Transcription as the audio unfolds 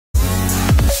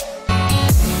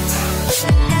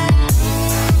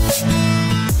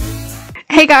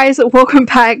Hey guys, welcome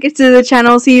back to the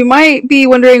channel. So you might be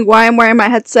wondering why I'm wearing my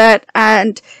headset,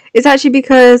 and it's actually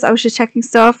because I was just checking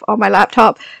stuff on my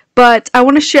laptop. But I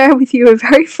want to share with you a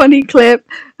very funny clip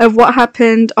of what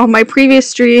happened on my previous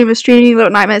stream of streaming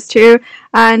Little Nightmares 2,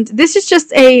 and this is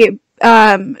just a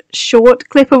short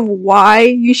clip of why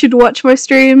you should watch my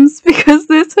streams, because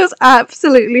this was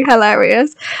absolutely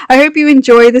hilarious. I hope you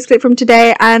enjoy this clip from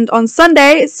today, and on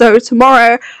Sunday, so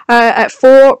tomorrow, at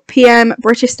 4 PM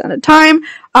British Standard Time,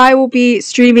 I will be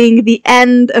streaming the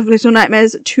end of Little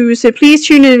Nightmares 2, so please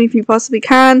tune in if you possibly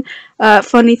can.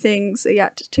 Funny things are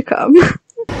yet to come.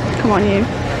 Come on, you.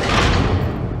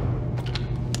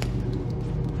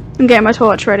 I'm getting my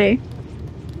torch ready.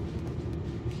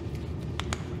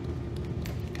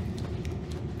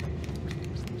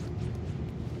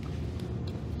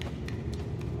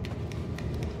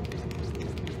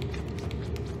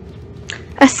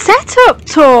 A setup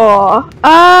tour?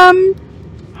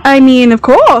 I mean, of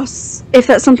course, if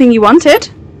that's something you wanted.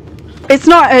 It's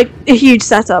not a huge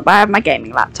setup. I have my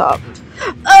gaming laptop.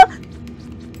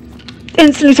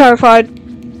 Instantly terrified.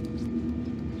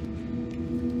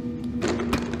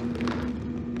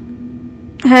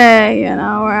 Hey, you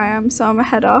know where I am, so I'm gonna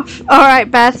head off. Alright,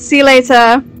 Beth, see you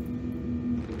later.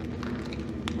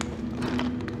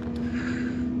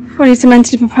 I need to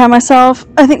mentally prepare myself.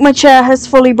 I think my chair has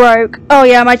fully broke. Oh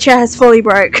yeah, my chair has fully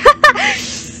broke.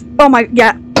 Oh my,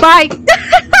 yeah, bye.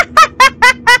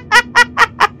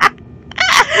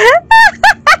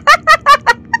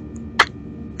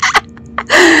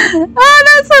 Oh,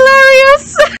 that's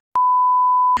hilarious.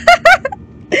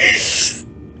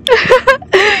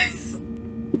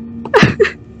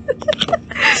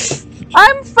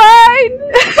 I'm fine.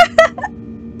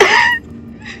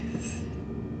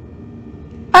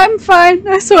 I'm fine,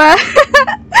 I swear.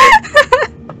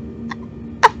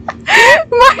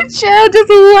 My chair just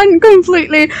went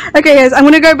completely. Okay guys, I'm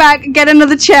gonna go back, get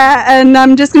another chair, and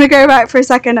I'm just gonna go back for a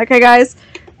second, okay guys?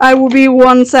 I will be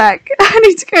 1 sec. I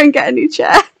need to go and get a new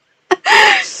chair.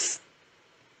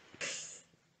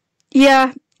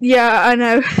 Yeah, I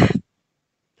know.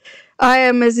 I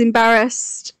am as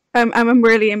embarrassed. I'm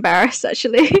really embarrassed,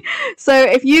 actually. So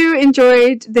if you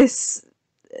enjoyed this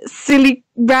silly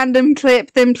random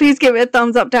clip, then please give it a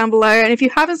thumbs up down below, and if you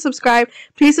haven't subscribed,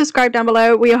 please subscribe down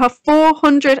below. We have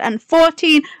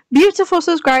 414 beautiful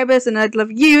subscribers, and I'd love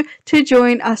you to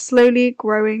join our slowly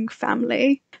growing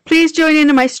family. Please join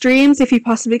in my streams if you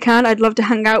possibly can. I'd love to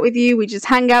hang out with you. We just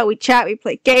hang out, we chat, we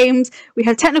play games, we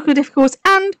have technical difficulties,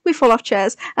 and we fall off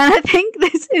chairs, and I think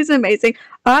this is amazing.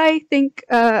 I think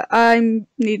I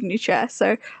need a new chair,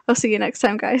 so I'll see you next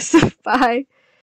time, guys. Bye.